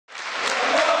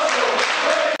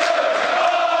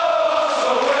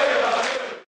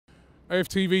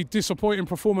AFTV, disappointing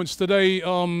performance today.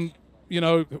 You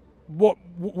know,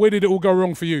 where did it all go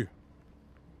wrong for you?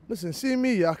 Listen, see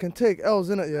me, I can take L's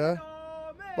in it, yeah?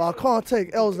 But I can't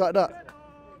take L's like that.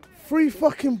 3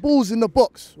 fucking balls in the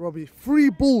box, Robbie. 3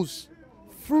 balls.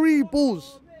 3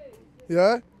 balls.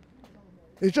 Yeah?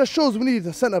 It just shows we need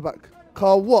a centre-back.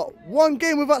 Cause what? 1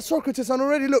 game without Socrates and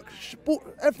already, look,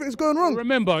 everything's going wrong.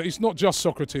 Remember, it's not just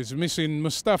Socrates. Missing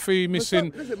Mustafi,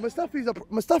 missing... Listen,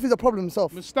 Mustafi's a problem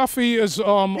himself. Mustafi is...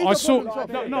 I saw...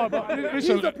 No, but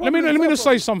listen, let me just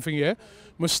say something here.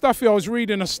 Mustafi, I was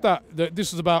reading a stat that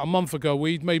this was about a month ago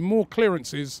where he'd made more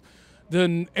clearances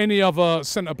than any other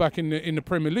centre-back in the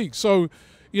Premier League. So,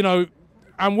 you know,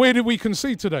 and where did we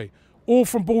concede today? All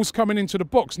from balls coming into the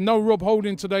box. No Rob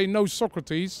Holding today, no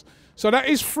Socrates. So that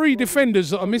is 3 defenders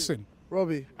that are missing.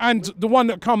 Robbie. And the one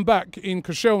that come back in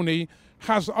Koscielny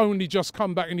has only just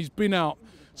come back and he's been out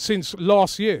since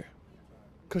last year.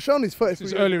 Koscielny's 33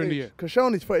 years earlier of in the age. year.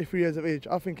 Koscielny's 33 years of age.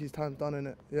 I think his time's done,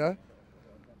 innit? Yeah?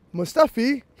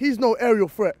 Mustafi, he's no aerial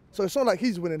threat. So it's not like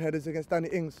he's winning headers against Danny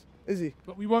Ings, is he?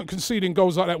 But we weren't conceding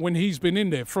goals like that when he's been in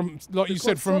there, from, like you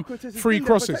said, from Socrates 3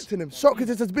 crosses. Protecting him.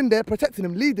 Socrates has been there protecting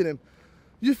him, leading him.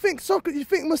 You think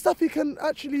Mustafi can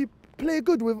actually play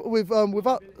good without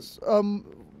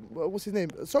what's his name?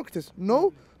 Socrates?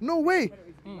 No, no way.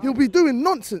 He'll be doing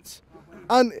nonsense.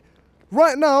 And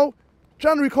right now,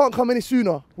 January can't come any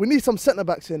sooner. We need some centre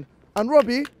backs in. And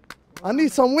Robbie, I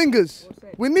need some wingers.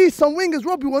 We need some wingers,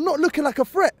 Robbie. We're not looking like a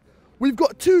threat. We've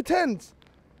got 2 10s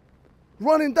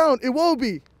running down.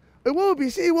 Iwobi,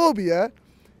 see Iwobi, yeah?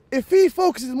 If he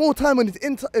focuses more time on his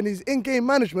in-game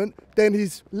management than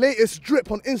his latest drip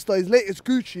on Insta, his latest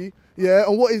Gucci, yeah,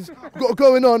 and what he's got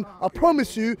going on, I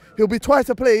promise you, he'll be twice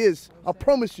the player he is. I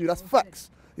promise you, that's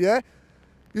facts, yeah?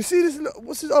 You see this,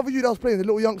 what's this other you that was playing, the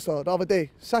little youngster, the other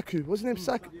day? Saku, what's his name,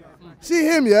 Saku? See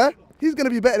him, yeah? He's going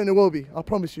to be better than Iwobi, I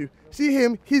promise you. See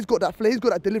him, he's got that flair, he's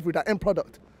got that delivery, that end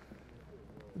product.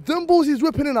 Them balls he's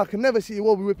whipping in, I can never see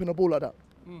Iwobi whipping a ball like that.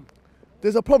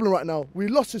 There's a problem right now. We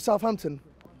lost to Southampton.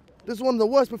 This is one of the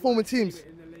worst performing teams.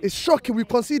 It's shocking. We've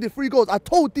conceded 3 goals. I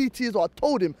told DT as well. I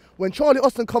told him when Charlie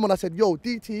Austin come on. I said, "Yo,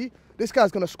 DT, this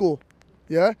guy's gonna score."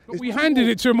 Yeah. But we handed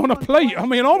it to him on a plate. I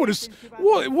mean, I would have.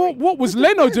 What was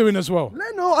Leno doing as well?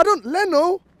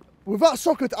 Leno, without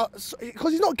Socrates,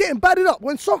 because he's not getting batted up.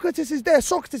 When Socrates is there,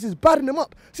 Socrates is batting him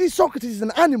up. See, Socrates is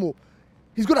an animal.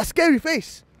 He's got that scary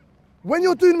face. When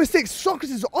you're doing mistakes,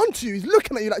 Socrates is onto you. He's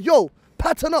looking at you like, "Yo,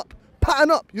 pattern up."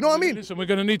 You know what I mean? Listen, we're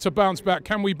going to need to bounce back.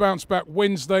 Can we bounce back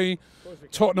Wednesday?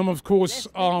 Tottenham, of course.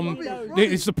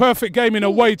 It's the perfect game in a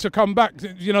way to come back,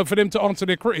 you know, for them to answer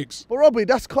their critics. But Robbie,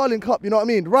 that's Carling Cup, you know what I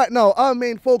mean? Right now, our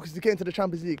main focus is to get into the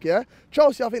Champions League, yeah?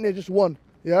 Chelsea, I think they just won,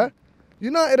 yeah?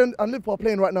 United and Liverpool are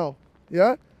playing right now,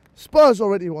 yeah? Spurs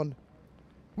already won.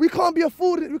 We can't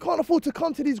afford to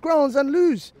come to these grounds and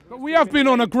lose. But we have been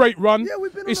on a great run. Yeah,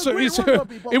 we've been on a great run,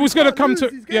 Robbie, but it was going to come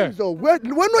to... Games, though. We're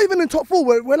not even in top 4.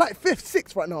 We're like 5th,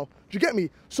 6th right now. Do you get me?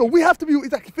 So we have to be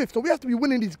exactly 5th. So we have to be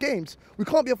winning these games. We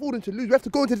can't be affording to lose. We have to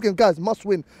go into this game, guys, must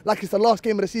win. Like it's the last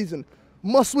game of the season.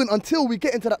 Must win until we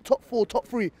get into that top 4, top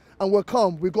 3. And we're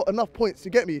calm. We've got enough points, to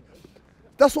get me?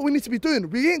 That's what we need to be doing.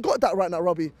 We ain't got that right now,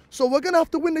 Robbie. So we're going to have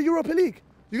to win the Europa League.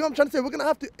 You know what I'm trying to say? We're going to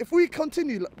have to, if we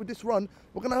continue with this run,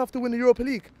 we're going to have to win the Europa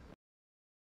League.